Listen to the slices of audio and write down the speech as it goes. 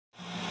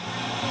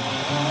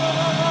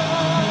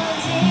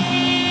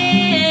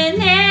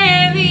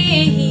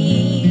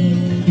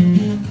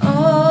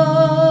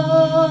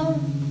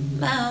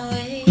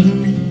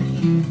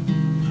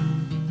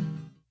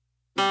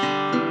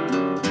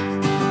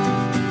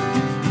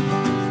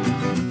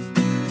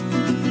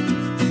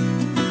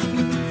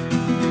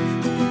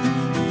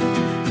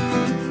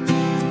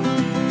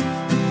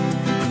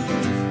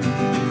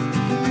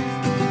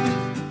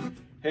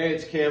Hey,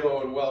 it's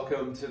Camo and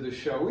welcome to the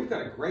show. We've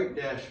got a great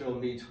Nashville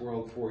Meets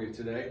World for you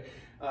today.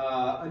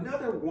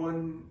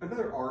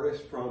 Another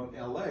artist from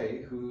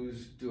LA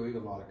who's doing a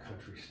lot of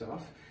country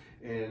stuff.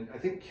 And I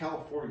think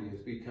California is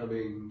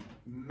becoming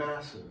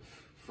massive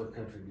for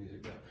country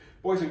music now.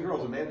 Boys and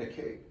girls, Amanda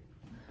Kate.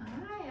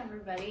 Hi,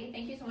 everybody.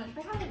 Thank you so much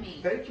for having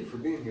me. Thank you for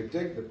being here.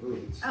 Dig the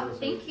boots. Oh,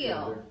 thank you.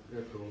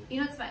 They're cool. You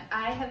know, it's fun.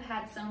 I have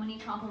had so many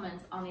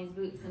compliments on these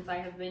boots since I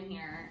have been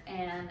here,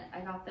 and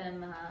I got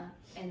them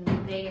in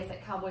Vegas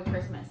at Cowboy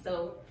Christmas.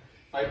 So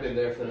I've been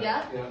there for that.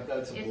 Yep. Yeah,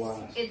 that's a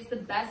blast. It's the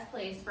best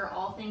place for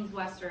all things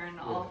Western,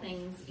 all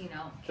things, you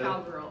know,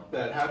 cowgirl.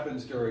 That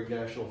happens during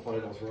National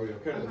Finals Rodeo,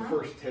 kind of the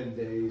first 10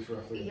 days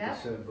roughly in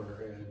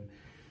December. And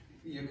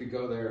you could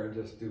go there and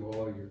just do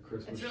all your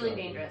Christmas It's really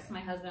shopping. dangerous.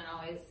 My husband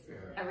always,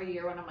 every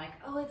year when I'm like,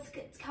 oh,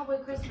 it's Cowboy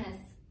Christmas,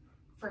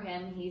 for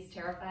him, he's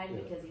terrified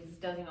because he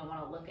doesn't even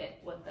want to look at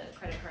what the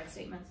credit card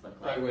statements look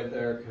like. I went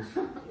there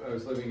because I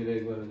was living in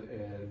England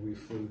and we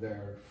flew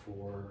there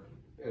for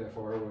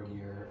NFR one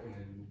year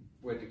and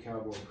went to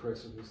Cowboy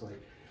Christmas. It was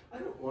like, I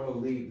don't want to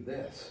leave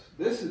this.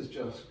 This is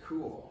just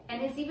cool.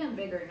 And it's even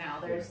bigger now.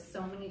 There's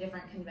so many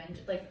different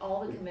conventions, like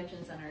all the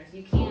convention centers.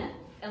 You can't,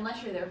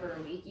 unless you're there for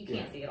a week, you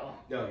can't see it all.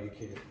 No, you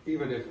can't.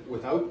 Even if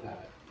without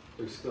that,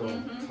 there's still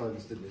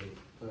tons to do.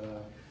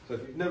 So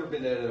if you've never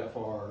been to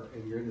NFR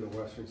and you're into the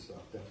Western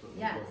stuff,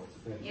 definitely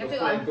go. You have to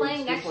go. I'm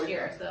playing next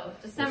year, so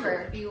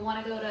December. If you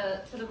want to go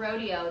to the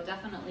rodeo,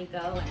 definitely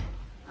go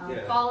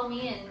and follow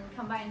me and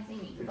come by and see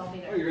me because I'll be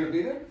there. Oh, you're going to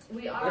be there?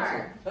 We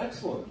are.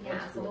 Excellent. Yeah,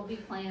 That's so cool. we'll be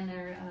playing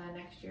there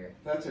next year.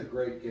 That's a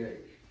great gig.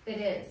 It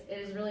is. It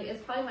is really.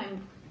 It's probably my.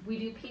 We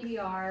do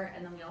PBR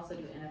and then we also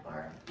do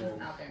NFR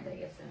out there in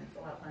Vegas, and it's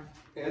a lot of fun.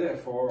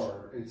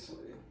 NFR, it's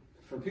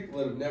for people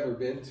that have never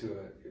been to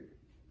it.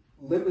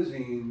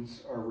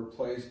 Limousines are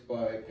replaced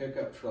by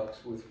pickup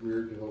trucks with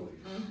rear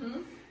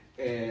dualies,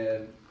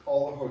 and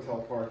all the hotel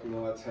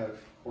parking lots have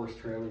horse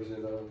trailers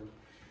in them.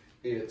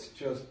 It's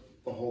just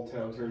the whole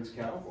town turns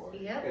cowboy.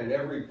 Yep. And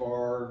every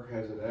bar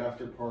has an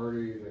after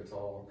party that's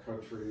all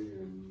country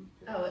and.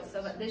 Oh, it's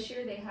so. This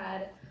year they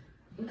had.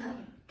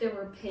 There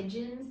were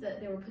pigeons that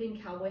they were putting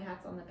cowboy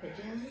hats on the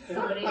pigeons.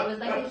 So it was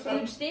like a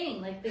huge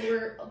thing. Like they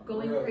were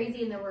going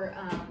crazy, and there were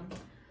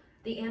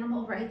the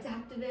animal rights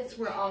activists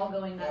were all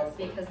going nuts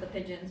because the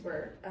pigeons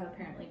were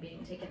apparently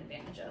being taken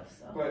advantage of.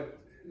 So. But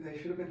they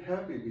should have been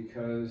happy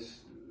because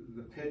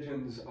the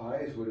pigeons'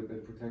 eyes would have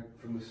been protected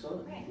from the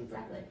sun. Right,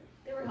 exactly.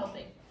 They were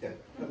helping. Yeah,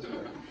 that's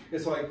right.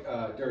 It's like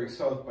during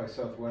South by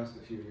Southwest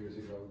a few years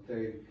ago,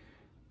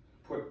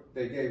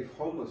 they gave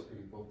homeless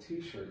people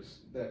T-shirts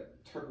that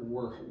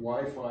were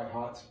Wi-Fi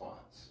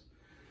hotspots.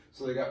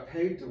 So they got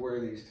paid to wear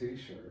these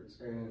T-shirts,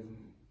 and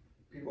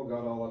people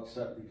got all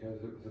upset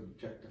because it was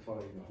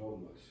objectifying the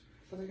homeless.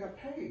 But they got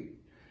paid.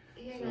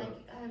 Yeah, so,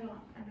 like I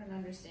don't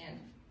understand.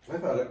 I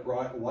thought it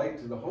brought light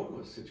to the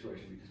homeless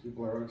situation because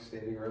people are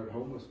standing around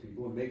homeless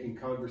people and making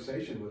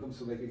conversation with them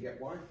so they could get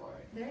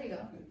Wi-Fi. There you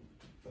go.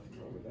 Nothing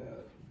wrong with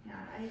that.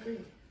 Yeah, I agree.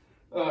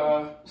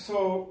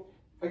 So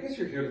I guess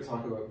you're here to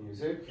talk about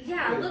music.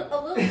 Yeah, a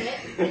little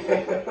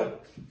bit.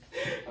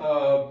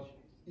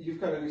 You've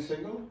got a new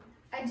single?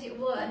 I do.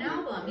 Well, an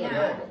album, yeah. An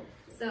album.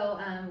 So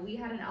we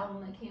had an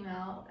album that came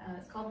out.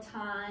 It's called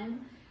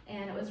Time,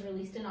 and it was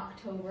released in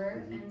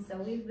October. And so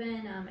we've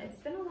been. It's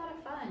been a lot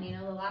of fun. You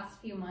know, the last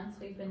few months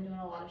we've been doing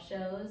a lot of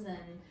shows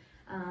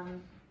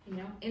and you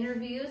know,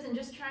 interviews and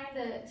just trying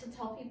to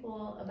tell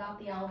people about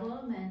the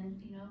album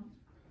and you know.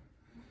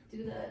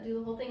 Do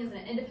the whole thing as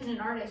an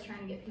independent artist, trying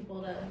to get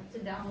people to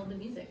download the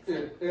music.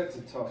 So. It's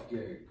a tough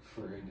gig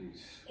for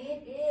indies.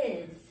 It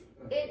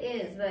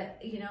is, but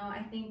you know,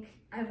 I think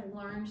I've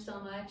learned so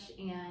much,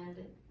 and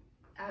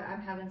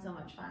I'm having so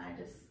much fun.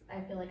 I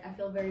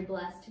feel very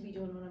blessed to be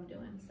doing what I'm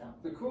doing. So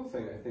the cool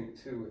thing I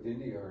think too with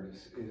indie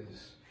artists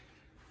is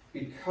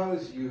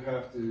because you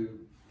have to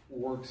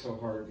work so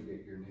hard to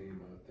get your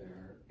name out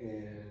there,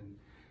 and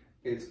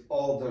it's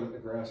all done at the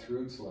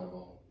grassroots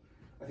level.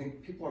 I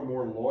think people are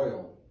more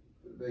loyal.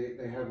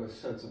 They have a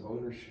sense of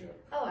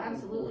ownership. Oh,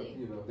 absolutely.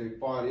 You know, they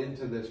bought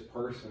into this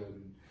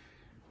person.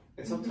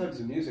 And sometimes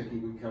the music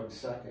even comes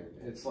second.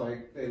 It's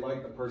like they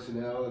like the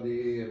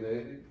personality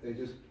and they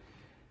just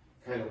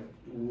kind of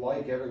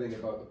like everything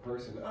about the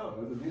person. Oh,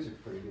 and the music's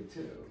pretty good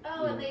too.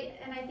 Oh,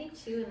 and I think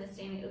too in this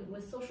day and age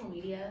with social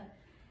media,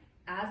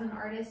 as an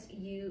artist,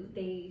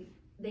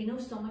 they know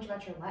so much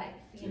about your life.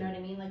 You know what I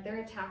mean? Like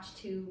they're attached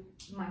to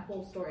my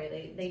whole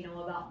story. They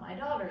know about my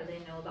daughter. They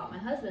know about my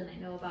husband. They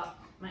know about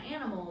my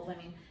animals. I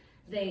mean,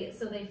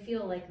 they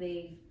feel like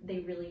they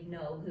really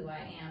know who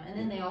I am. And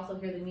then they also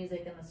hear the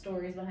music and the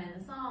stories behind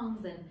the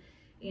songs, and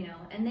you know,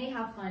 and they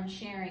have fun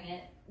sharing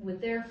it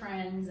with their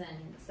friends,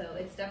 and so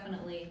it's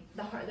definitely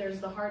there's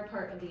the hard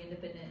part of the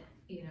independent,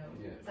 you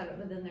know, side of it,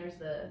 but then there's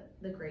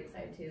the great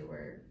side too,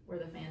 where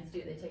the fans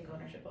they take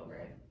ownership over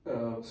it.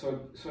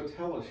 So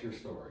tell us your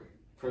story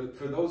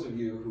for those of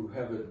you who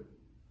haven't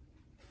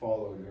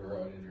followed her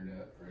on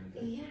internet or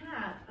anything.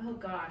 Yeah. Oh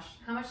gosh,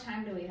 how much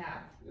time do we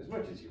have? As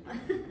much as you want.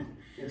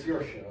 It's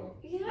your show.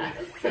 Yeah.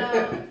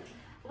 So,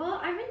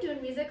 well, I've been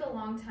doing music a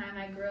long time.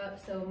 I grew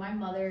up. So my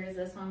mother is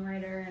a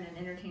songwriter and an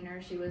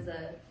entertainer. She was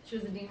a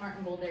Dean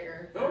Martin gold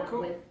digger cool.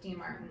 with Dean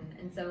Martin,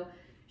 and so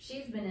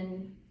she's been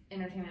in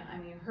entertainment. I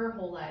mean, her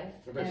whole life.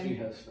 I bet she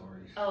has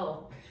stories.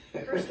 Oh,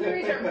 her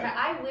stories are.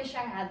 I wish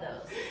I had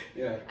those.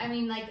 Yeah. I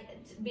mean,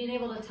 like being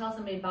able to tell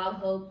somebody Bob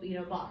Hope, you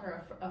know, bought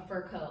her a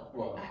fur coat.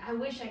 Wow. I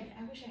wish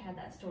I had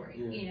that story.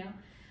 Yeah. You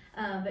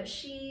know, but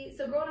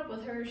so growing up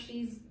with her,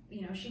 she's,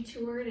 you know, she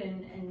toured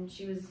and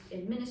she was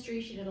in ministry.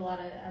 She did a lot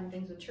of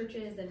things with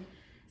churches, and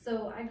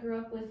so I grew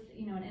up with,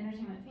 you know, an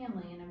entertainment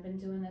family, and I've been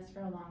doing this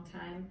for a long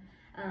time.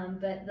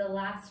 But the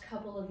last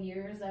couple of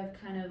years, I've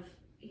kind of,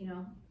 you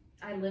know,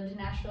 I lived in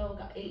Nashville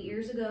 8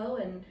 years ago,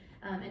 and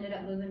ended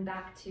up moving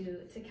back to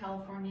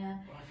California.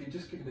 Well, if you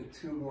just give it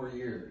 2 more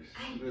years,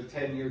 the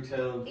 10-year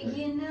town thing.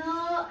 You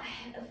know,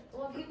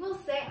 well, people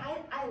say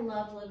I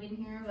love living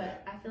here,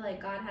 but I feel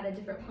like God had a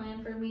different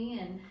plan for me,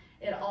 and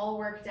it all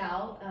worked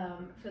out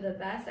for the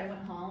best. I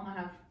went home. I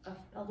have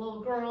a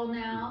little girl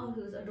now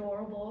who's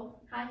adorable.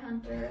 Hi,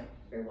 Hunter,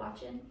 if you're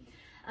watching.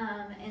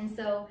 And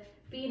so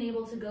being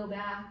able to go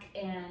back,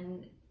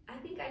 and I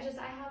think I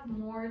have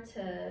more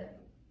to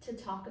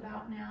talk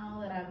about now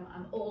that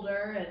I'm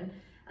older, and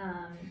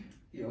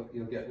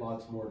you'll get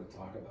lots more to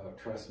talk about,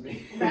 trust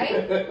me.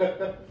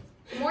 Right?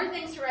 More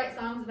things to write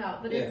songs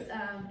about, but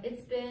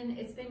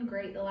it's been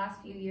great the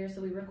last few years.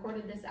 So we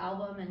recorded this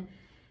album, and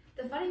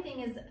the funny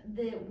thing is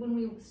that when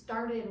we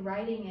started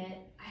writing it,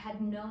 I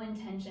had no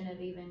intention of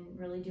even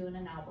really doing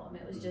an album.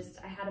 It was just,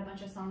 I had a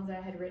bunch of songs that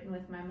I had written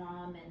with my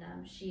mom,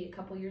 and she a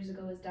couple years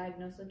ago was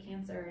diagnosed with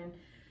cancer, and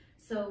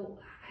so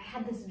I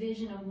had this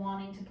vision of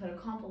wanting to put a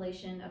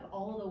compilation of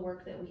all of the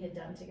work that we had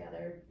done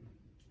together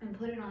and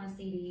put it on a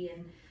CD,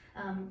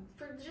 and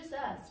for just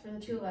us, for the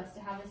two of us,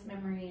 to have this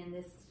memory and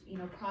this, you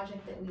know,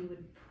 project that we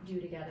would do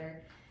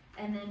together.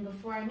 And then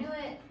before I knew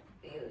it,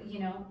 you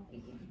know,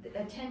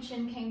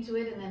 attention came to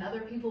it, and then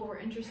other people were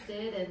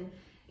interested, and,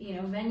 you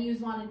know,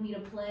 venues wanted me to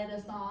play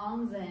the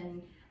songs,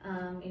 and,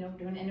 you know,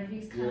 doing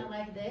interviews kind of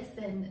like this,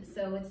 and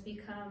so it's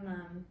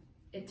become,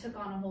 it took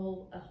on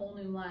a whole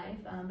new life.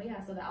 But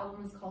yeah, so the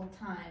album is called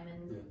Time,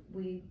 and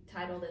we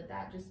titled it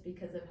that just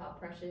because of how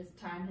precious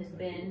time has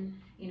been,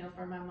 you know,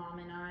 for my mom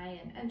and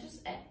I, and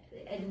just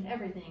and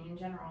everything in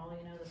general,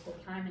 you know, this whole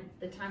time, and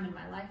the time in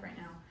my life right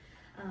now.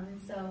 And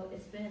so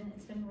it's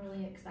been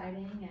really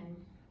exciting, and,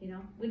 you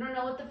know, we don't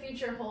know what the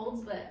future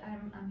holds, but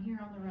I'm here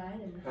on the ride.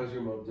 And how's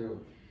your mom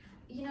doing?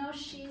 You know,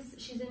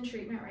 she's in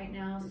treatment right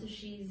now, so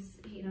she's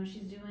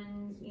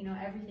doing, you know,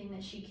 everything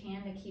that she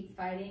can to keep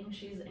fighting.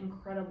 She's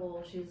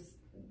incredible. She's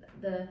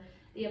the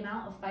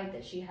amount of fight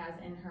that she has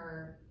in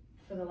her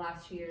for the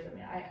last 2 years. I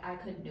mean, I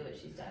couldn't do what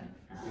she's done,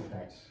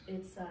 but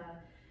it's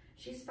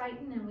she's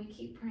fighting, and we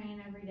keep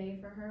praying every day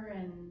for her.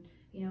 And,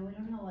 you know, we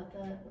don't know what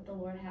the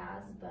Lord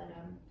has, but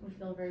we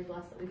feel very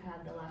blessed that we've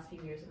had the last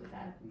few years that we've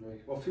had. Nice.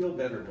 Well, feel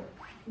better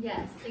now.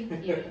 Yes,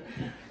 thank you.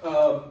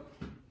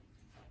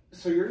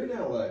 So you're in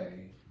LA,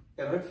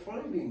 and I'm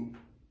finding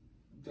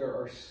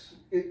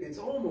it's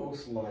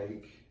almost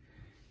like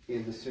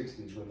in the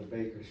 60s when the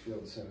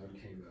Bakersfield sound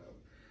came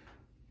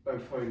out. I'm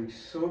finding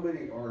so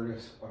many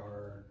artists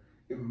are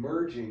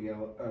emerging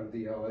out of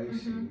the LA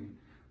scene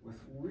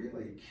with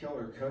really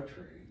killer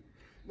country.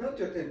 Not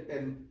just,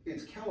 and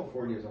it's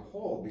California as a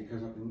whole,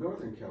 because up in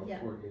Northern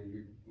California,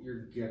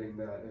 you're getting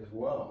that as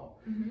well.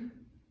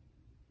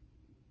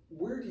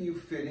 Where do you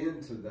fit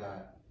into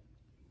that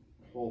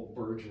whole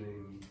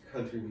burgeoning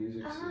country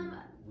music scene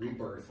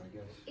rebirth, I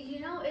guess?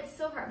 You know, it's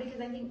so hard, because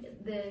I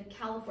think the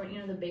California, you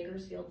know, the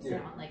Bakersfield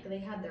sound, like they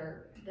had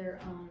their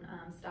own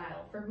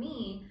style. For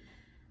me,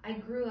 I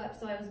grew up,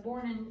 so I was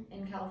born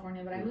in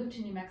California, but I moved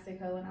to New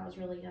Mexico when I was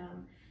really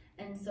young,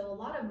 and so a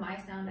lot of my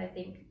sound, I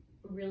think,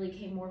 really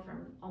came more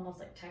from almost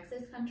like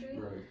Texas country,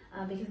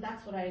 because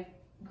that's what I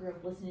grew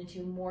up listening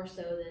to more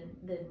so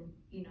than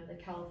you know, the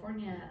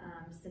California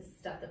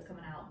stuff that's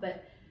coming out.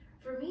 But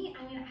for me,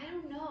 I mean, I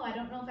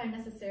don't know if I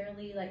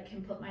necessarily like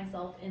can put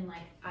myself in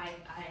like I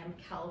am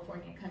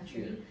California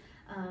country.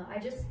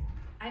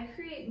 I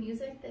create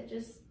music that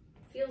just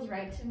feels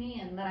right to me,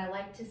 and that I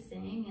like to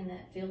sing, and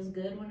that feels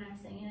good when I'm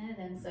singing it.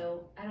 And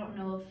so I don't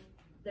know if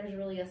there's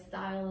really a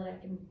style that I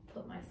can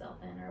put myself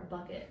in, or a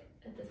bucket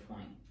at this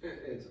point.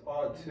 It's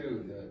odd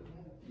too that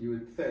you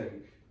would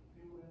think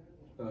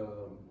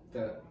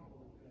that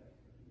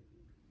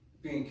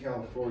being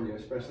California,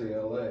 especially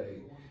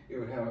LA, it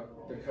would have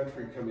the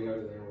country coming out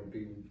of there would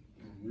be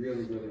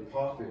really, really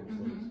pop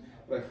influence.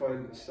 But I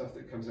find the stuff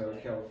that comes out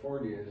of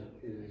California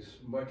is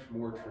much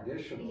more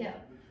traditional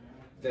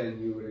than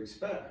you would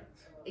expect.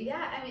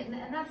 Yeah, I mean,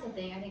 and that's the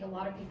thing. I think a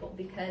lot of people,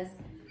 because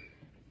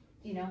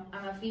you know,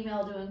 I'm a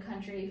female doing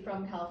country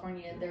from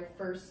California.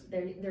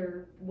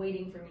 They're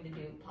waiting for me to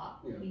do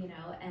pop, you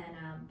know,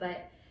 and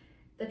but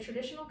the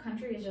traditional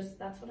country is just,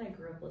 that's what I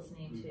grew up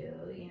listening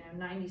to, you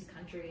know, 90s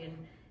country.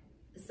 And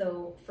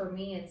so for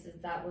me,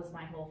 that was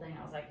my whole thing.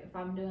 I was like, if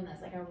I'm doing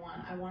this, like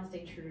I want to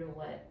stay true to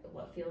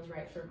what feels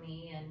right for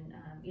me. And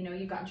you know,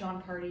 you got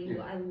John Party, who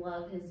I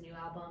love his new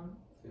album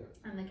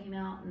that came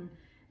out,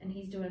 and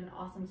he's doing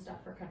awesome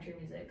stuff for country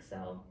music.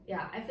 So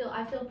yeah, I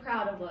feel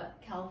proud of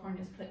what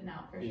California's putting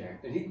out for sure.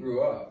 And he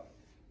grew up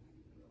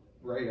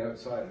right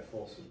outside of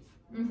Folsom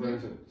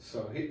Prison,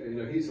 so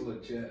he's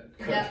legit.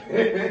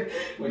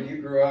 When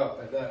you grew up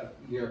at that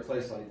near a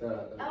place like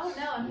that. Oh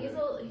no, and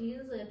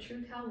he's a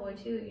true cowboy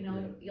too. You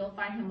know, you'll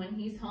find him when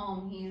he's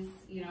home. He's,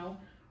 you know,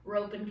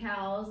 roping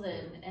cows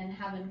and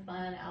having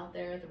fun out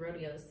there at the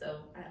rodeos. So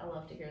I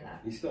love to hear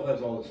that. He still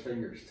has all his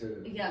fingers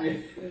too. Yeah,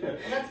 well,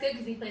 that's good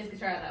because he plays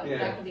guitar.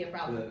 That could be a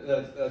problem.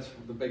 That's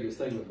the biggest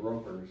thing with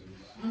ropers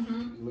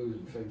is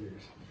losing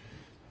fingers.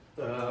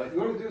 You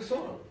want to do a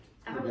song?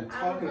 We've been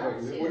talking about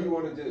it. What do you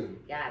want to do?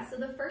 Yeah, so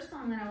the first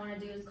song that I want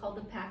to do is called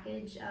The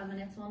Package, and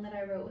it's one that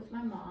I wrote with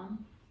my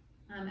mom.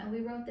 And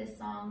we wrote this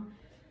song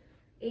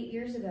 8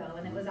 years ago,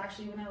 and it was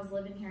actually when I was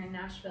living here in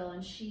Nashville,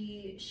 and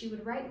she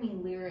would write me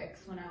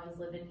lyrics when I was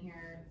living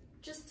here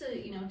just to,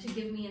 you know, to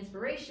give me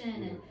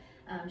inspiration.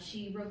 And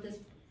she wrote this,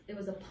 it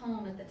was a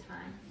poem at the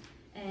time,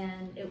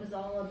 and it was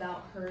all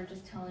about her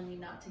just telling me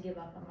not to give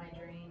up on my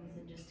dreams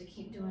and just to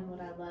keep doing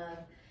what I love.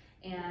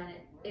 And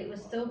it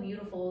was so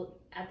beautiful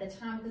at the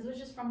time because it was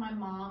just from my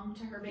mom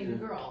to her baby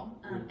girl.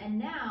 And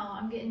now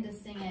I'm getting to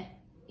sing it,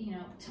 you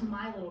know, to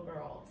my little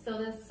girl. So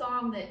this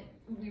song that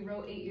we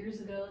wrote 8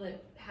 years ago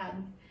that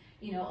had,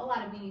 you know, a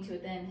lot of meaning to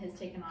it then has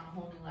taken on a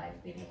whole new life,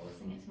 being able to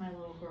sing it to my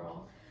little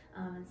girl.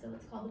 And so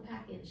it's called The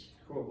Package.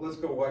 Cool. Let's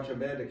go watch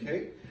Amanda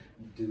Kate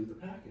do The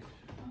Package.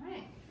 All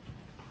right.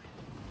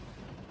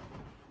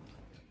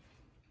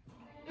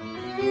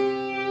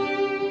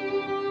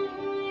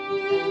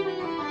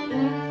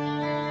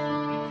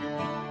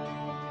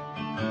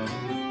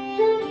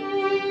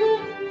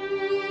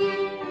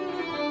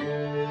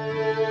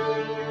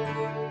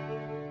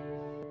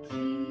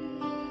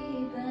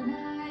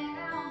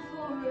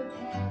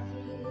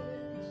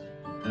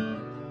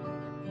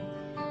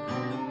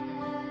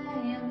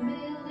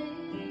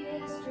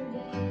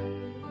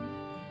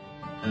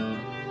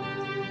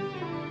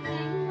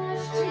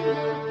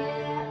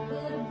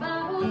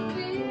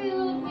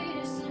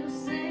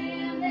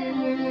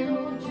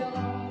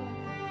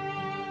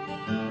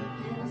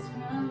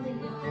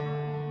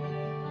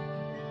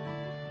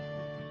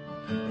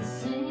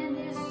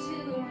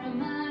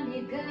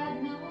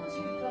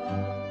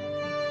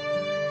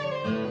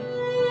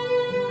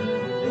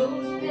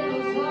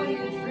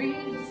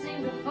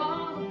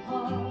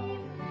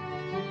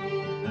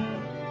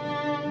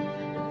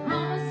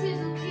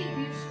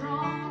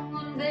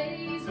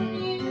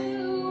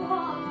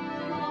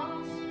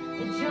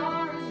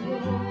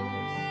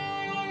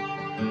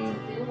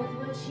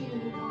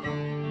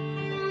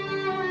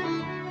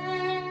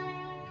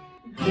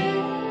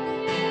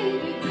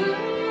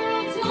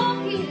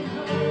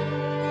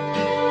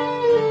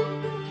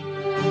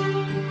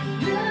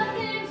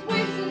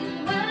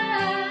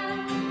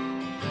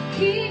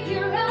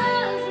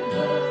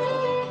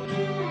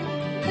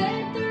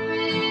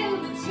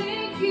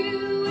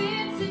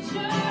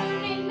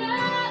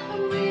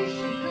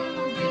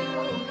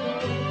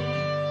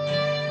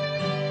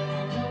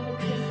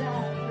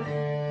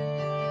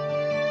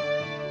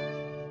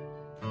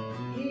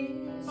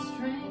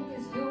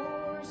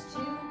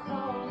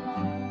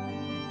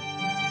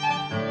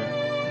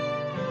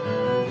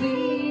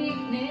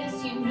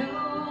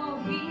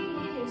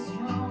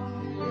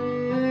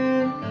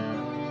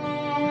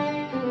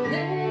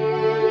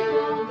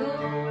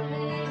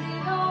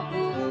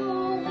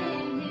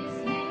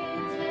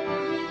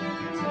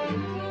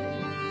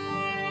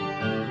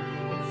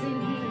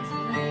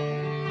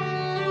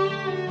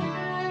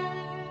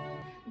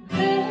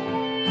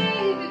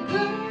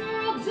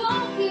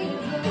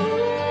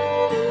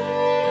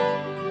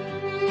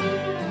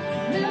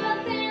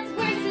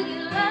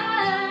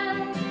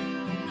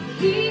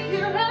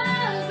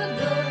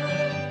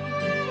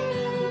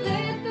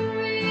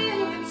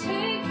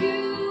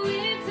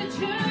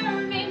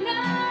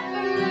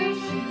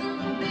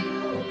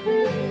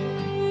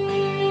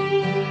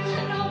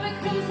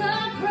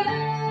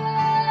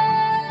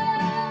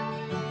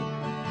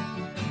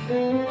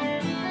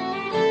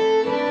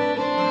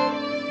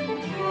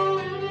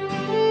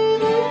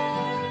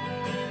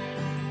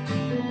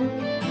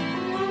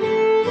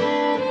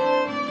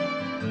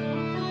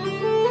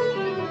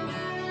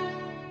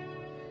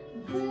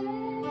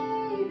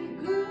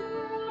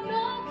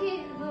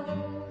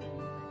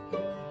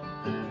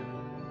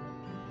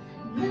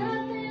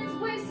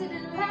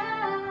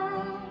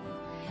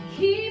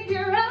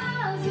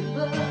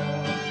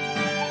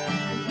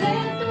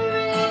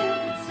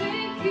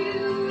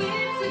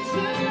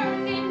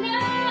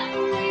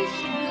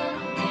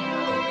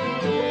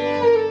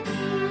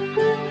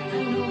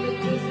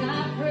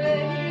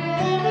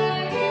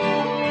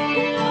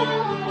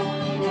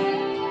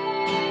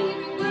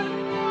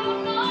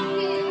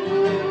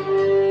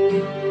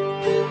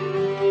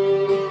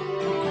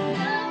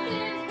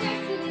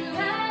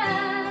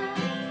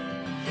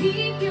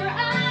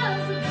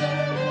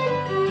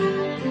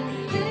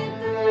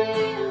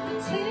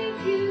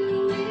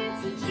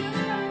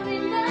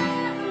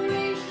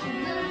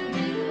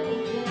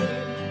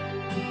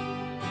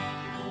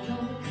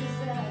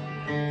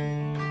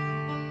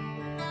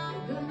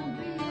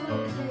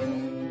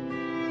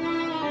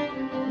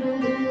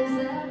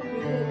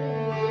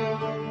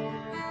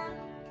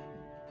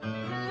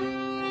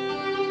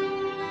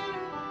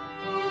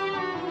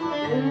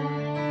 Cool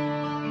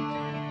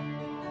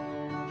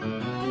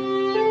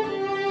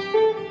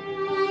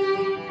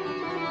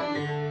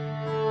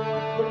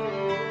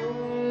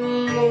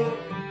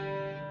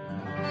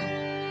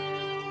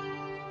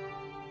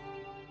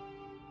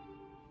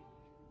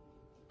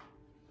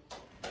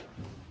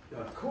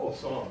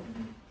song.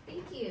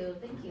 Thank you,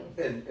 thank you.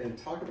 And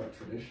talk about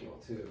traditional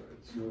too.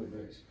 It's really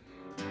nice.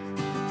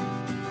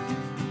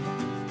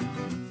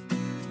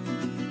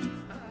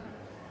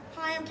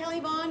 Hi, I'm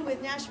Kelly Vohnn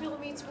with Nashville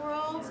Meets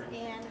World,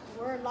 and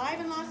we're live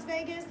in Las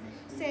Vegas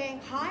saying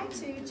hi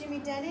to Jimmy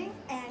Denning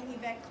and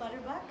Yvette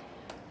Clutterbuck.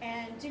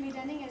 And Jimmy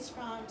Denning is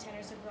from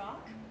Tenors of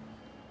Rock.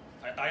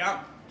 I am.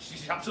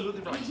 She's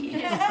absolutely right.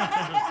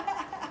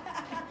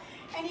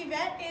 And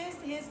Yvette is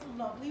his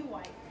lovely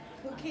wife,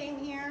 who came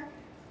here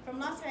from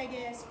Las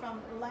Vegas,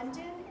 from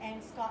London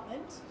and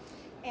Scotland,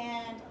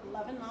 and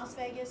loving Las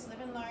Vegas,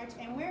 living large.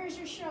 And where is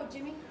your show,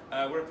 Jimmy?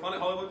 We're at Planet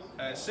Hollywood,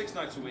 6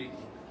 nights a week.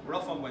 We're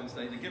off on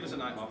Wednesday. They give us a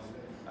night off.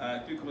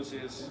 Do come and see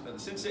us at the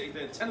Sin City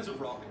Theatre, Tenors of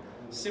Rock.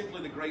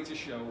 Simply the greatest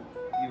show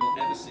you will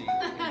ever see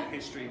in the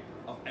history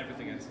of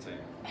everything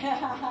entertainment.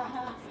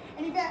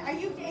 And Yvette, are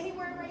you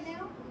anywhere right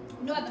now?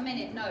 Not at the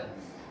minute, no.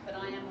 But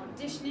I am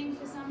auditioning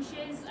for some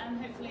shows, and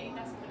hopefully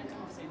that's going to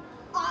come off soon.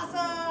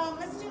 Awesome!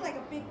 Let's do like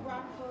a big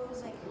rock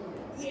pose, like,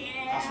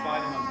 yeah! That's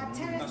Spider-Man.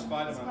 Tennis, That's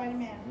Spider-Man.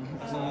 Spider-Man.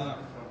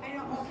 I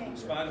know, okay.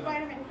 Spider-Man.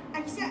 Spider-Man.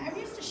 I'm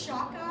used to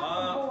Shaka from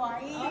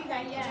Hawaii.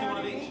 Okay, Let's do one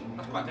of each.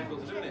 That's quite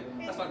difficult to do, isn't it?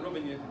 That's like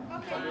rubbing you.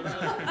 Okay,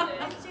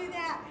 let's do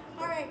that.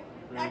 All right,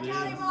 I'm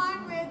Kelly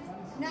Vohnn with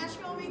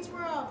Nashville Meets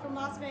World from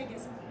Las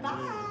Vegas.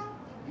 Bye!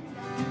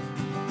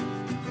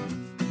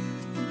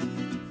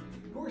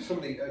 Who are some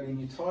of the, I mean,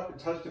 you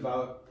touched on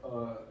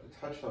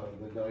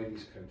the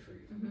 90s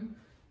country.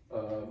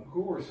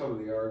 Who were some of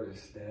the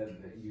artists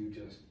then that you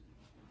just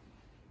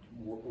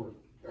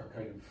are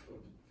kind of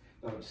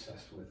not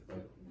obsessed with,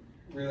 but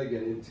really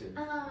get into?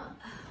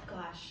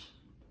 Gosh,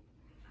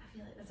 I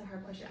feel like that's a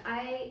hard question.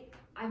 I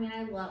mean,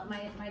 I love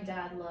my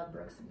dad loved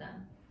Brooks and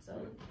Dunn, so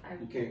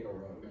you can't go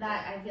wrong with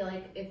that. I feel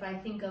like if I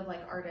think of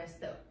like artists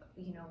that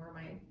were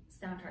my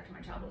soundtrack to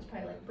my childhood, it's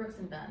probably like Brooks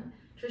and Dunn,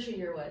 Trisha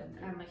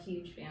Yearwood. I'm a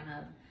huge fan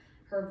of.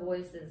 Her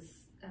voice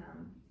is.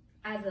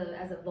 As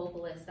a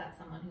vocalist, that's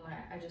someone who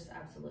I just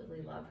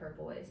absolutely love her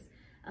voice.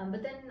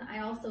 But then I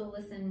also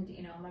listened,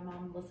 my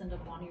mom listened to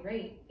Bonnie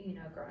Raitt,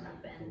 growing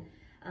up, and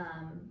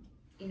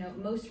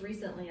most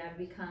recently I've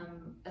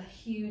become a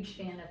huge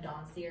fan of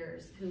Dawn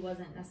Sears, who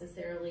wasn't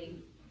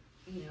necessarily,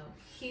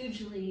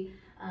 hugely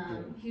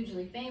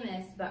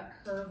famous, but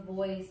her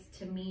voice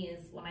to me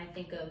is, when I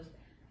think of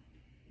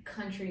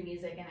country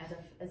music and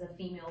as a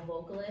female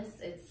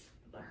vocalist,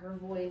 her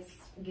voice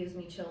gives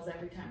me chills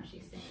every time she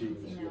sings. She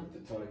was with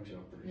the Time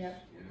Jumpers. Yep.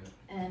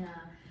 Yeah. And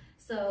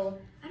so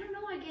I don't know.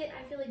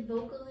 I feel like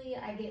vocally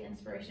I get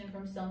inspiration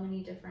from so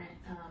many different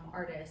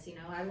artists.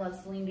 I love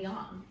Celine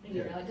Dion.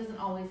 You know, it doesn't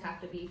always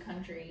have to be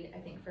country. I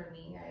think for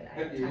me,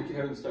 You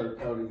haven't started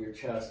pounding your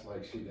chest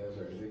like she does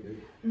or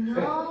anything.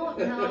 No. I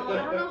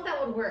don't know if that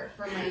would work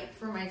for my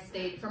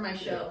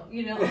show.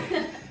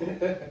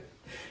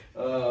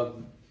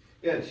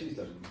 Yeah, and she's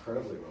done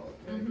incredibly well at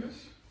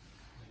Vegas.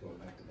 Going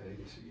back to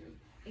Vegas again.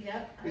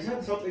 Yep. Is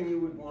that something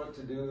you would want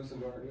to do as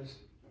an artist?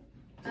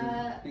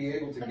 To be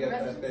able to like get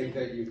residency? that big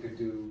that you could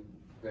do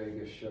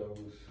Vegas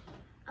shows?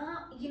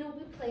 We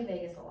play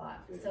Vegas a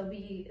lot. So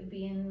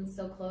being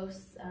so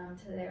close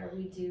to there,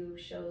 we do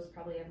shows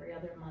probably every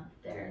other month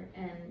there.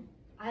 And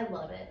I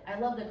love it. I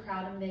love the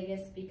crowd in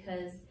Vegas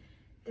because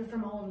they're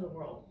from all over the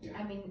world. Yeah.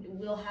 I mean,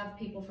 we'll have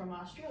people from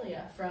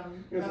Australia,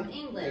 from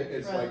England.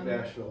 It's like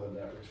Nashville in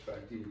that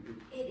respect.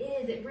 It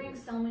is. It brings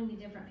so many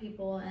different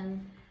people,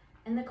 and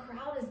the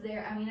crowd is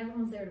there. I mean,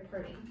 everyone's there to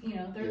party.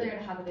 They're there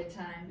to have a good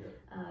time.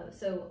 Yeah.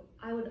 So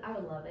I would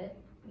love it.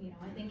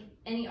 I think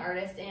any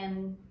artist,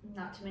 and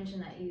not to mention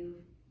that you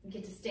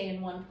get to stay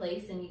in one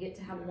place and you get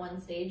to have one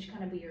stage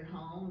kind of be your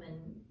home,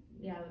 and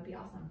it would be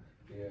awesome.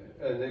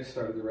 Yeah, and they've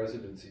started the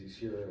residencies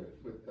here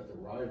at the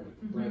Ryman.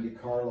 Brandy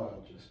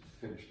Carlisle just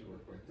finished her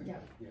work. I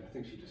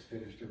think she just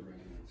finished her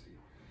residency.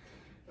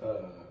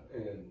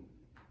 And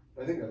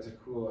I think that's a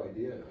cool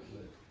idea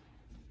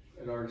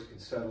that an artist can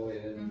settle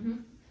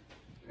in.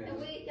 And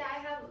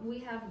we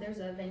have there's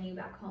a venue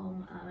back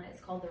home, and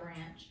it's called The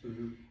Ranch,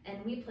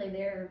 and we play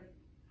there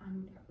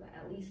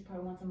at least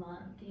probably once a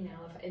month.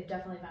 If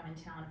I'm in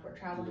town, if we're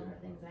traveling or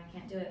things and I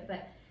can't do it,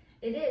 but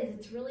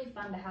it's really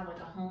fun to have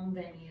like a home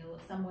venue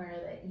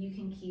somewhere that you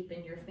can keep,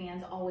 and your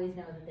fans always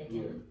know that they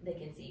can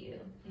see you.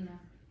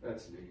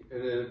 That's neat,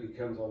 and then it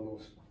becomes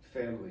almost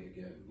family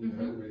again.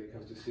 Everybody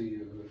comes to see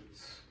you.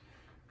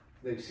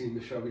 They've seen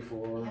the show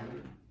before.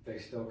 They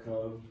still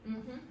come.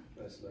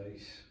 That's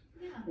nice.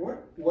 Yeah.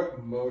 What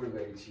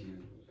motivates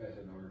you as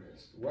an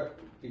artist?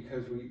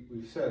 Because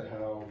we've said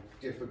how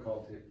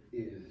difficult it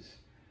is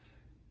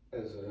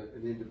as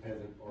an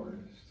independent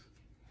artist.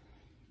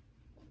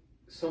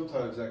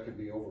 Sometimes that can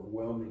be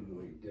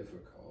overwhelmingly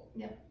difficult.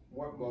 Yeah.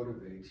 What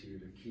motivates you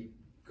to keep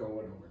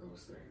going over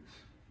those things?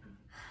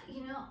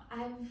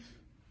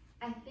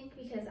 I think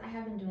because I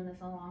have been doing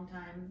this a long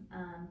time,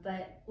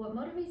 but what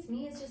motivates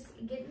me is just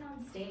getting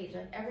on stage.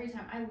 Like every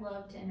time, I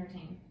love to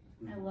entertain.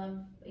 I love,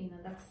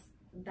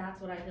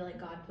 that's what I feel like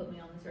God put me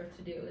on this earth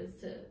to do, is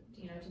to,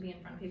 to be in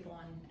front of people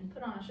and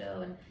put on a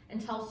show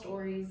and tell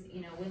stories,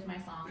 with my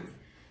songs.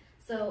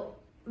 So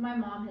my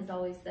mom has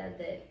always said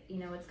that,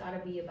 it's got to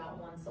be about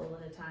one soul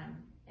at a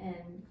time.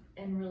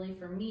 And really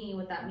for me,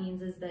 what that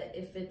means is that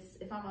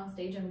if I'm on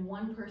stage and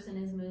one person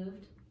is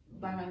moved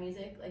by my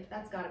music, like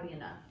that's got to be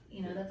enough.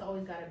 That's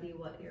always got to be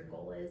what your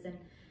goal is. And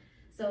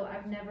so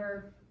I've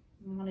never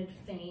wanted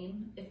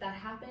fame. If that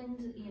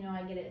happened,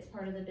 I get it, it's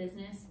part of the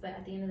business, but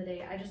at the end of the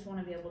day, I just want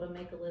to be able to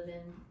make a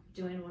living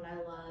doing what I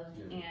love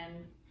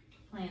and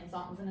playing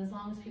songs. And as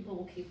long as people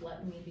will keep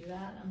letting me do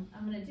that,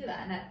 I'm going to do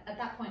that. And at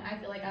that point, I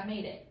feel like I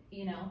made it.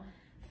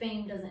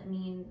 Fame doesn't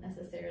mean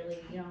necessarily,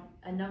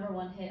 a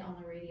 #1 hit on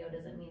the radio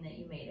doesn't mean that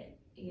you made it.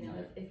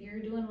 If you're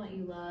doing what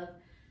you love,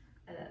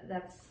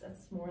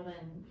 that's more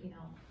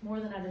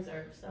than I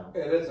deserve. So.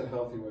 And that's a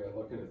healthy way of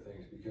looking at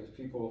things,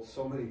 because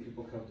so many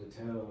people come to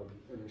town,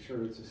 and I'm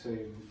sure it's the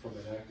same from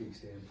an acting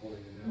standpoint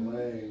in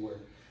LA, where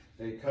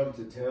they come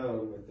to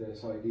town with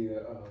this idea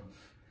of,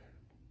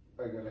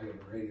 I gotta have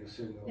a radio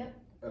single, and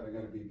I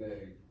gotta be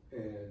big,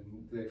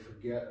 and they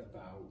forget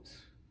about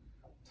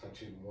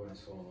touching one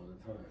soul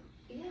at a time.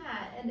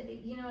 Yeah, and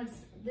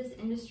this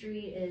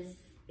industry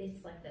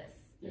it's like this,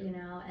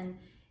 and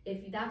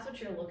if that's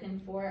what you're looking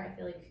for, I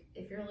feel like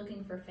if you're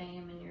looking for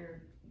fame and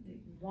you're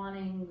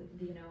wanting,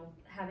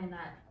 having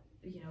that,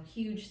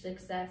 huge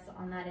success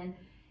on that end,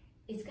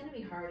 it's going to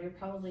be hard. You're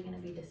probably going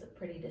to be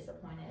pretty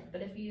disappointed.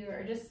 But if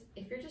you're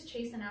just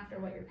chasing after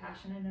what you're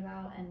passionate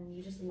about and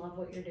you just love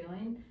what you're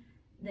doing,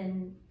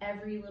 then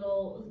every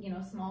little,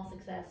 small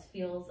success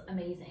feels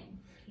amazing,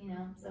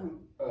 so.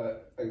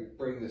 I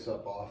bring this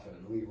up often.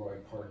 Leroy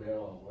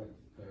Parnell,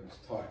 I was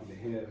talking to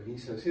him, and he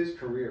says his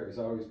career has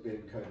always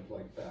been kind of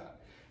like that.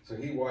 So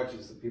he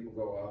watches the people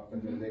go up,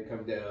 and then they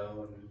come down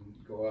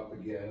and go up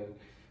again.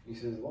 He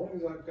says, as long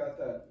as I've got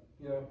that,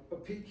 a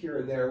peak here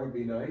and there would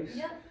be nice.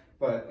 Yeah.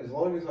 But as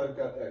long as I've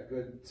got that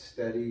good,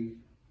 steady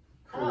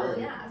career. Oh,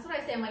 yeah. That's what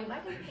I say. I'm like, if I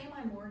can pay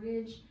my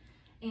mortgage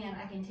and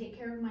I can take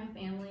care of my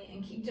family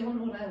and keep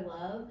doing what I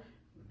love,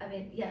 I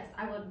mean, yes,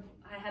 I would.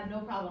 I have no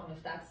problem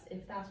if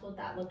that's what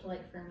that looked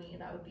like for me.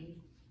 That would be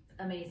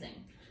amazing.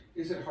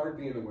 Is it hard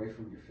being away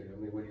from your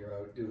family when you're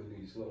out doing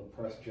these little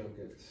press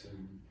junkets?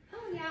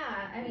 Oh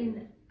yeah, I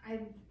mean,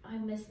 I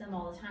miss them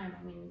all the time.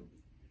 I mean,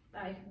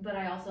 but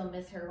I also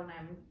miss her when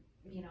I'm,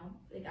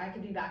 like I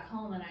could be back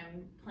home and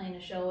I'm playing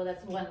a show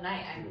that's one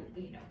night.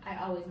 I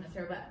always miss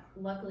her. But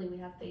luckily we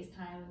have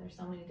FaceTime, and there's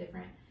so many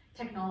different.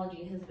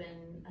 Technology has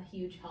been a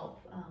huge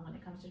help when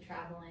it comes to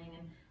traveling,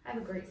 and I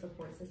have a great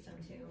support system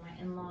too.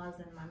 My in-laws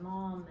and my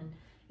mom,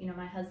 and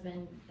my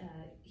husband,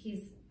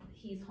 he's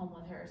home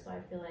with her, so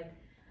I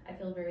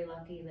feel very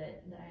lucky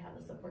that I have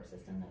the support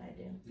system that I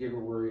do. Do you ever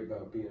worry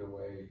about being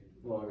away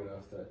long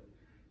enough that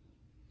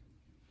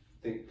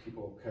think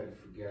people kind of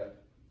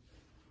forget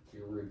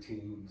your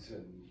routines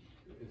and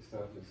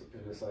stuff,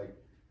 and it's like,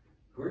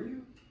 who are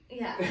you?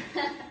 Yeah.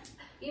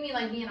 You mean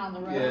like being on the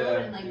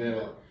road and like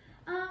people?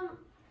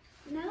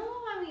 No,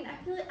 I mean, I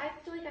feel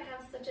like I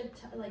have such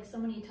so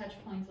many touch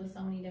points with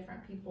so many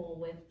different people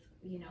with,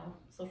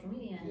 social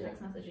media and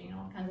text messaging and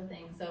all kinds of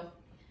things. So,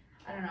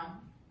 I don't know.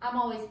 I'm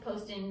always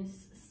posting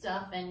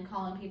stuff and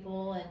calling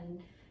people, and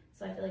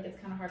so I feel like it's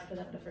kind of hard for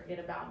them to forget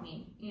about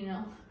me,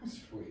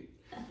 Sweet.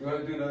 You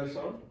want to do another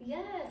song?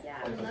 Yes, yeah,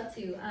 I would love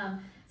to.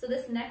 So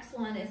this next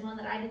one is one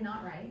that I did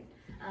not write.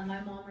 My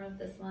mom wrote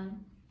this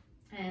one,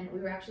 and we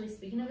were actually,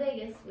 speaking of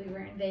Vegas, we were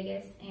in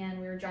Vegas, and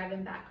we were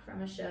driving back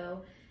from a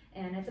show.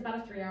 And it's about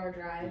a 3-hour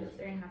drive,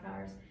 3.5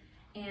 hours.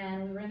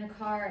 And we were in the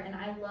car, and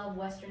I love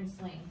Western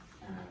swing.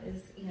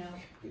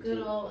 Good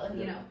old,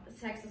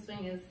 Texas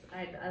swing is,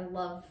 I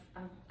love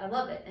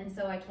it. And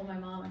so I told my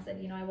mom, I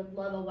said, I would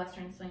love a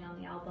Western swing on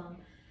the album.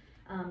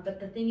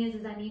 But the thing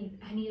is I need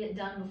it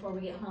done before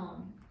we get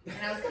home. And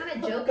I was kind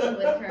of joking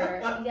with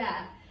her,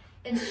 yeah.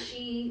 And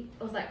she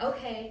was like,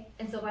 okay.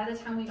 And so by the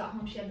time we got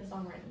home, she had the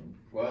song written.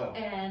 Wow.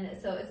 And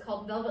so it's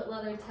called Velvet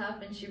Leather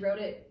Tough, and she wrote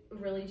it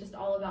really just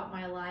all about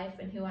my life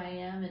and who I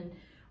am and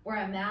where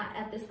I'm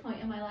at this point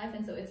in my life.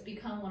 And so it's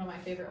become one of my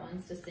favorite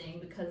ones to sing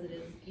because it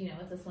is,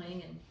 it's a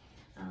swing.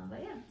 And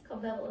but yeah, it's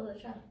called Velvet Leather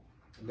Tough.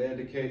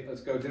 Amanda, Kate,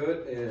 let's go do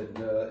it. And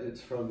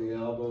it's from the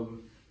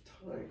album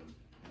Time.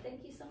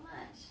 Thank you so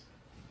much.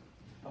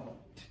 Oh.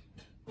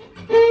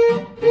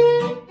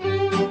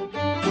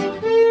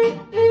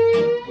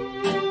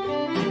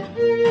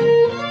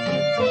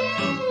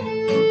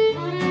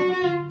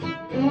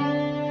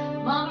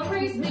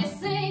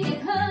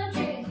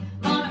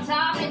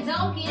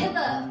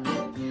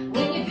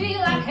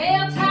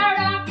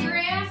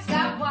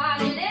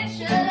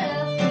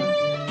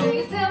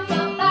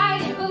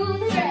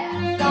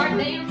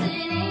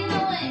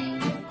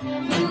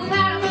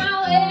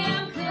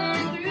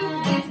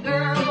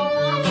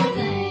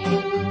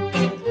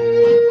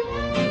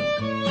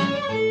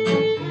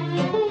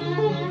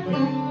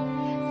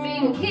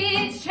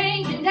 Kids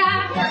changing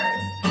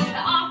diapers, the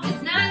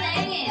office 9 a.m.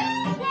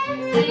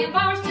 playing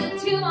bars till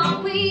 2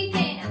 on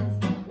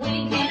weekends.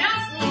 When can I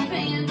sleep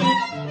in?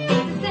 It's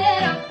a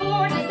setup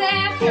for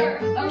disaster,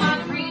 but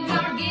my dreams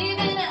are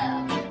giving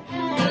up.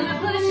 Gonna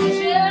push and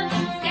shove,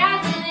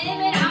 sky's the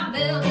limit, I'm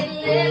building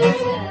leather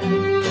stuff.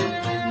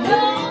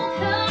 No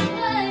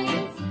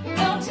complaints,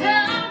 no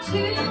time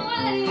to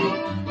wait.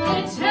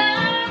 The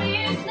time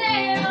is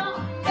now,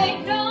 make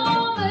no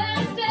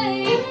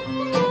mistake.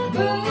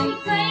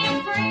 Boots and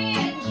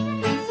fringe,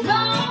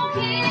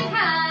 smoking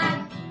high.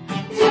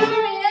 Turn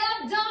me up,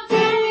 don't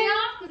turn me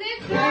off, 'cause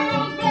this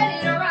girl's ready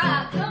to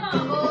rock. Come on,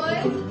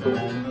 boys.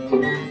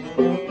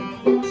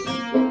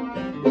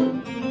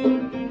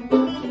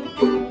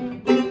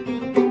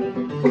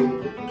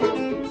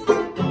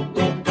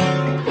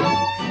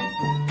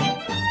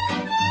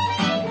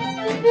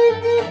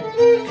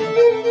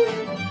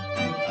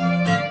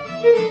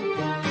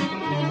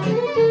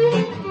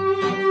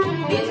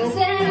 It's a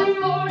setup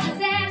for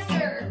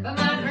disaster, but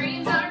my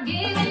dreams aren't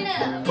giving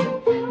up.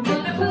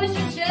 Gonna push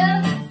and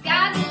shove,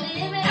 sky's the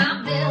limit, I'm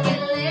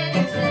building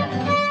leather stuff.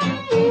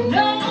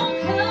 No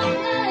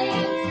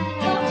complaints,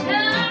 no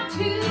time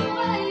to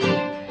wait.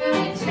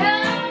 The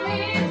time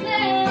is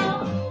now,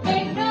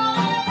 make no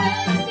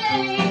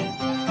mistake.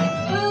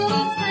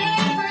 Boots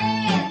and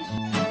fringe,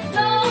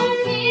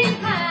 smoking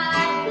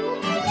high.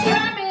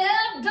 Turn me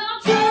up, don't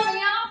turn me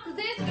off, 'cause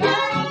this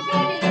girl's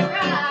ready to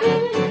rock.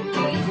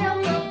 Please help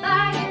the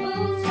body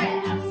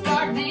bootstraps,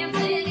 start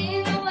dancing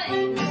in the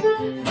waves.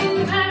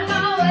 Move out of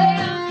my way,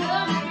 I'm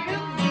coming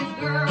through, 'cause this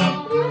girl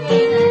wants to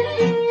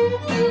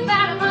sing. Move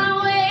out of my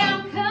way, I'm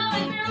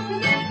coming through,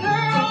 'cause this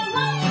girl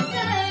wants to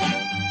sing.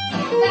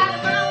 Move out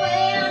of my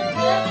way, I'm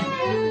coming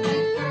through, 'cause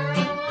this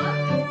girl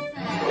wants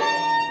to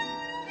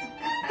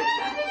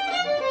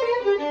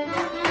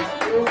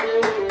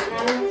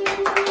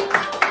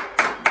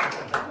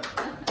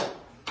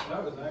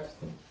That was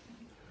excellent.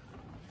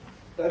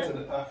 That's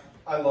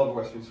I love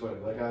Western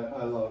swing. Like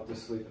I love the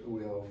Sleep at the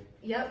Wheel,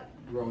 Yep.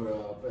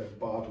 Rhoda and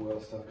Bob Will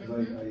stuff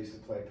because I used to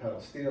play pedal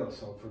steel.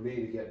 So for me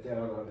to get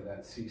down onto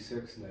that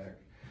C6 neck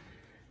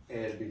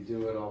and be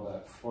doing all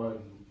that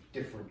fun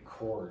different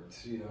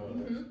chords, you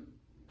know.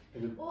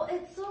 And Well,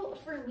 it's so,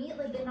 for me,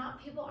 like,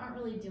 people aren't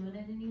really doing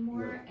it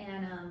anymore,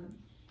 and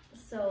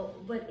so,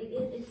 but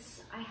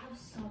it's, I have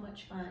so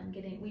much fun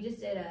we just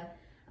did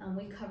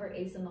we covered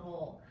Ace in the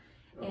Hole,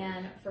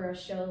 and for a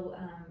show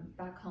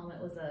back home,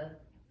 it was a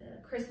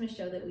Christmas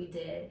show that we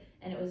did,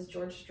 and it was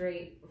George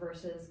Strait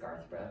versus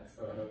Garth Brooks,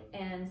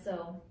 and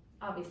so,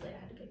 obviously I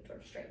had to pick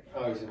George Strait.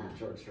 I was in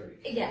George Strait.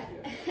 Yeah,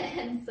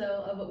 and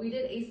so, but we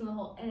did Ace in the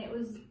Hole, and it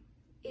was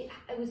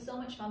so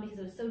much fun because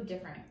it was so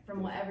different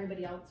from what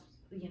everybody else,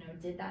 you know,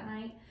 did that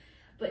night.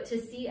 But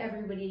to see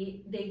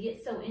everybody, they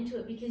get so into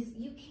it because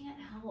you can't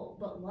help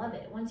but love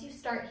it. Once you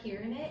start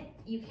hearing it,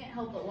 you can't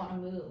help but want to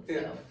move.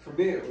 So. For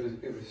me,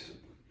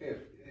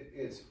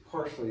 it's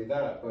partially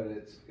that, but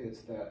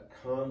it's that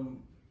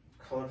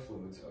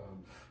confluence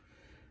of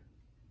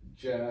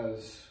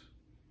jazz,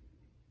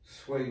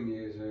 swing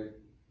music,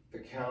 the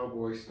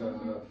cowboy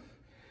stuff,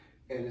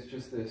 and it's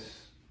just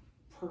this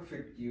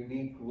perfect,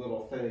 unique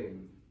little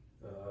thing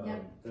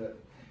that.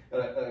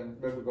 And I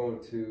remember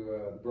going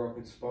to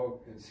Broken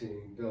Spoke and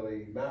seeing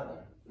Billy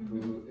Matta,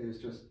 who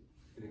is just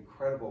an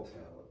incredible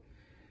talent.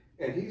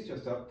 And he's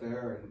just up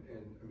there,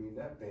 and I mean,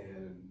 that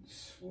band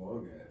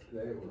swung it.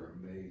 They were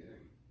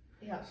amazing.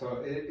 Yeah. So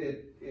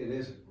it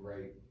is a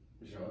great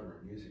genre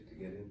of music to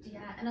get into.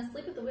 Yeah, and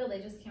Asleep at the Wheel, they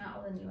just came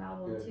out with a new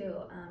album too,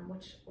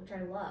 which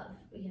I love,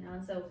 you know,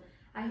 and so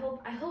I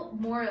hope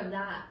more of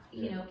that,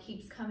 you know,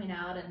 keeps coming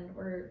out, and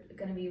we're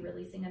going to be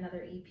releasing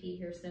another EP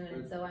here soon,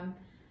 and so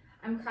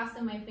I'm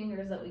crossing my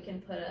fingers that we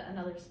can put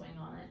another swing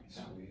on it.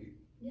 So. Sweet.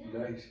 Yeah.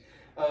 Nice.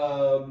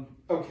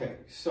 Okay,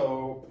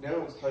 so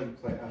now it's time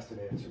to play Asked and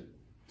Answered.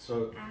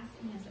 So Ask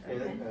and Answer.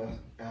 Okay.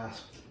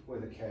 Asked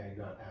with a K,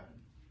 not app.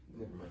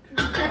 Never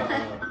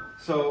mind.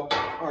 So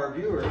our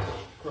viewers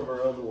from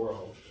around the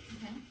world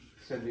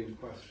send in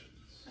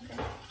questions.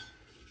 Okay.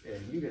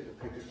 And you get to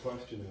pick a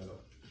question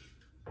out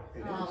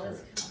and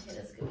answer it.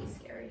 This could be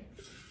scary.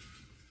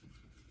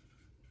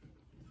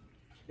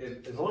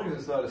 As long as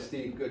it's not a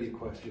Steve Goody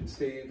question.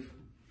 Steve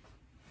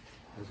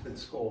has been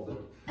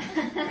scolded.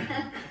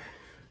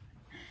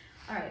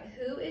 All right,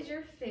 who is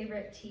your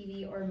favorite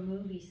TV or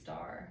movie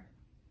star?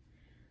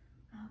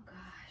 Oh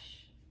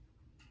gosh,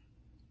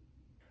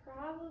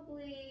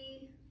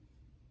 probably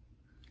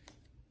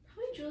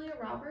Julia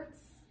Roberts.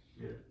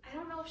 Yeah. I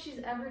don't know if she's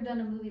ever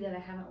done a movie that I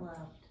haven't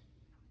loved.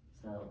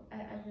 So I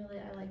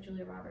like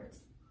Julia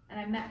Roberts, and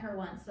I met her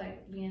once,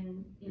 like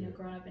being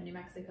growing up in New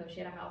Mexico. She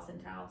had a house in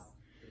Taos,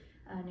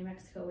 New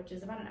Mexico, which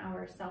is about an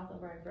hour south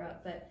of where I grew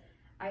up. But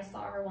I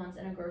saw her once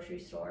in a grocery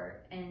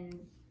store,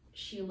 and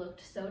she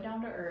looked so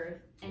down to earth,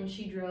 and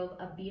she drove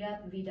a beat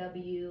up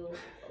VW.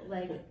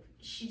 Like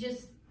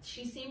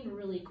she seemed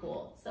really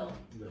cool. So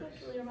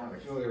Julia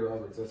Roberts. Julia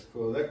Roberts, that's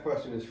cool. That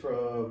question is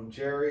from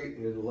Jerry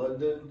in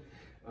London.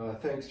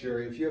 Thanks,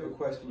 Jerry. If you have a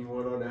question you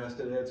want on Asked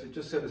and Answered,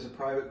 just send us a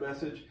private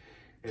message,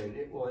 and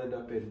it will end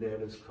up in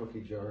Nana's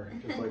cookie jar,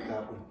 just like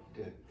that one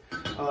did.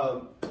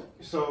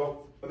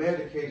 So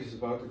Amanda Kate is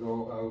about to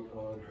go out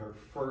on her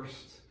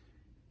first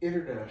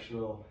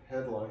international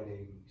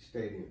headlining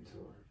stadium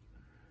tour.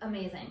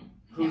 Amazing.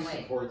 Who Can't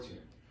wait. supports you?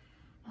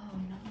 Oh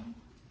no.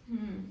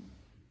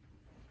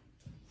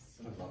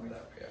 I love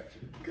that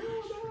reaction. Go,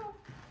 girl.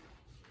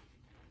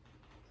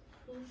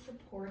 Who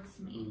supports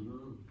me?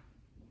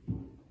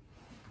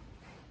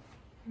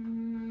 I feel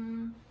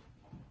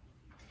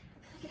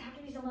like it'd have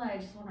to be someone that I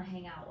just want to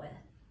hang out with.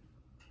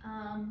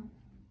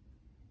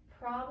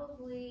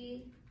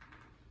 Probably.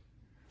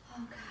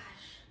 Oh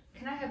gosh.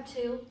 Can I have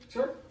two?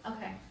 Sure.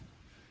 Okay.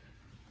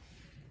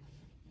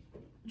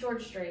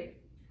 George Strait.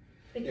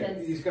 Yeah,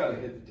 Because he's got to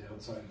hit the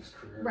downside of his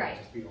career. Right.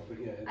 Just be open.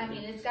 Yeah. I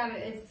mean, he's got to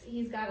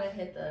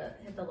hit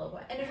the low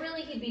point, and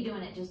really he'd be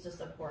doing it just to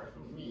support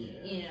me,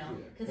 you know,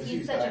 because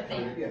he's such a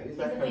fan. He's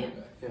that kind of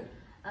guy.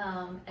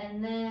 Yeah.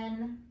 And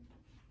then,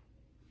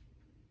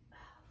 oh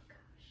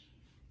gosh,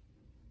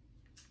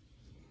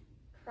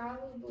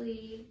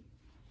 probably,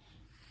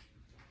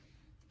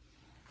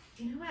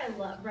 you know what I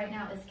love right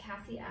now is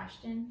Cassie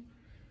Ashton.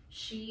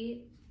 She's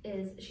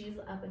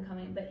up and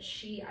coming, but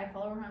I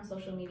follow her on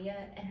social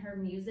media, and her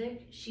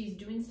music, she's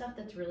doing stuff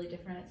that's really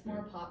different. It's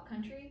more pop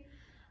country,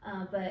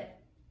 but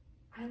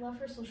I love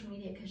her social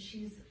media because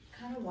she's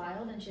kind of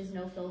wild and she has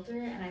no filter,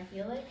 and I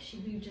feel like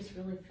she'd be just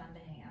really fun to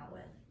hang out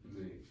with.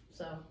 Neat.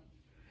 So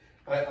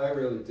I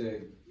really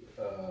dig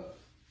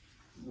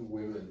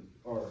women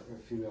or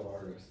female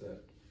artists that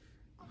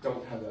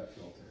don't have that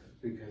filter,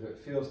 because it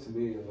feels to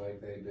me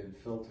like they've been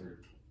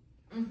filtered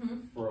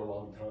for a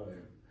long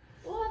time.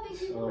 Well, I think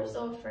people are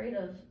so afraid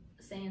of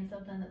saying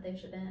something that they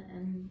shouldn't,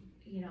 and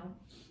you know,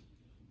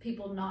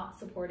 people not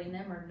supporting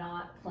them or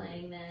not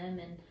playing them,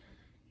 and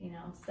you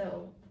know,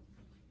 so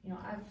you know,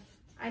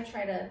 I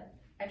try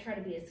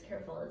to be as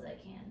careful as I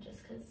can,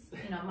 just because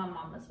you know my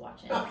mom was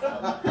watching.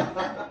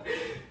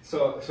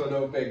 So so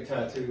no big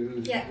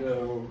tattoos. Yeah.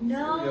 No.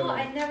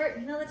 I never.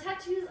 No, the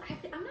tattoos.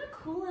 I'm not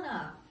cool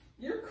enough.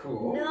 You're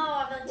cool.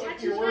 No, the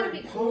tattoos you're gotta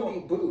wearing be pony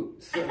cool.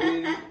 boots. I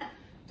mean, it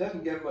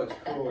doesn't get much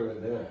cooler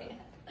than that.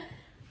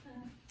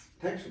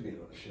 Thanks for being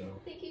on the show.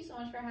 Thank you so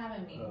much for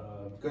having me.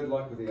 Good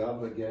luck with the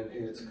album again.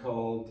 It's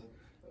called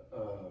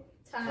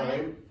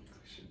Time.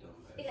 I should know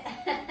that.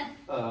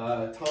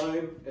 Yeah.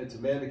 Time. It's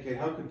Amanda Kate.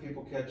 How can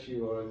people catch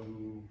you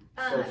on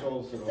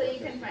socials? And all So that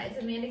you can find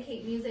it's Amanda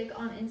Kate Music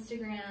on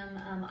Instagram.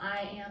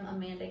 I am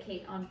Amanda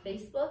Kate on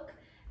Facebook.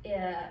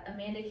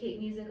 Amanda Kate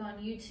Music on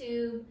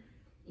YouTube.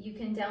 You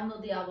can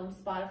download the album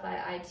Spotify,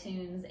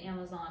 iTunes,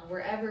 Amazon,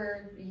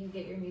 wherever you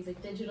get your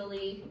music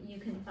digitally. You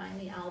can find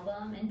the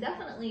album. And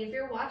definitely, if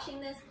you're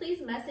watching this,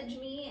 please message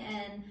me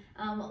and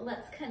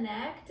let's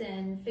connect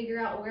and figure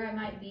out where I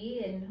might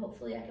be. And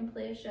hopefully I can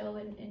play a show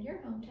in your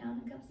hometown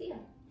and come see you.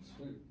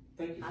 Sweet.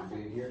 Thank you for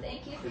being here.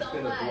 Thank you It's so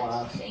been a much.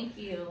 blast. Thank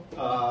you.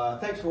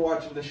 Thanks for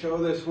watching the show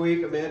this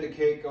week. Amanda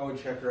Kate, go and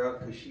check her out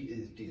because she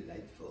is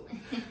delightful.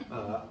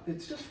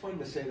 It's just fun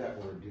to say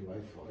that word,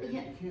 delightful.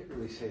 Yeah. You can't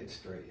really say it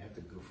straight. You have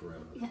to goof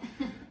around with it.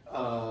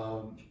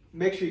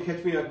 Make sure you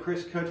catch me on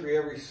Chris Country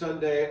every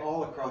Sunday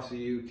all across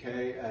the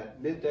UK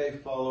at midday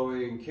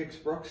following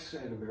Kix Brooks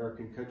and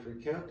American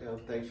Country Countdown.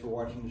 Thanks for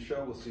watching the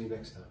show. We'll see you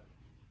next time.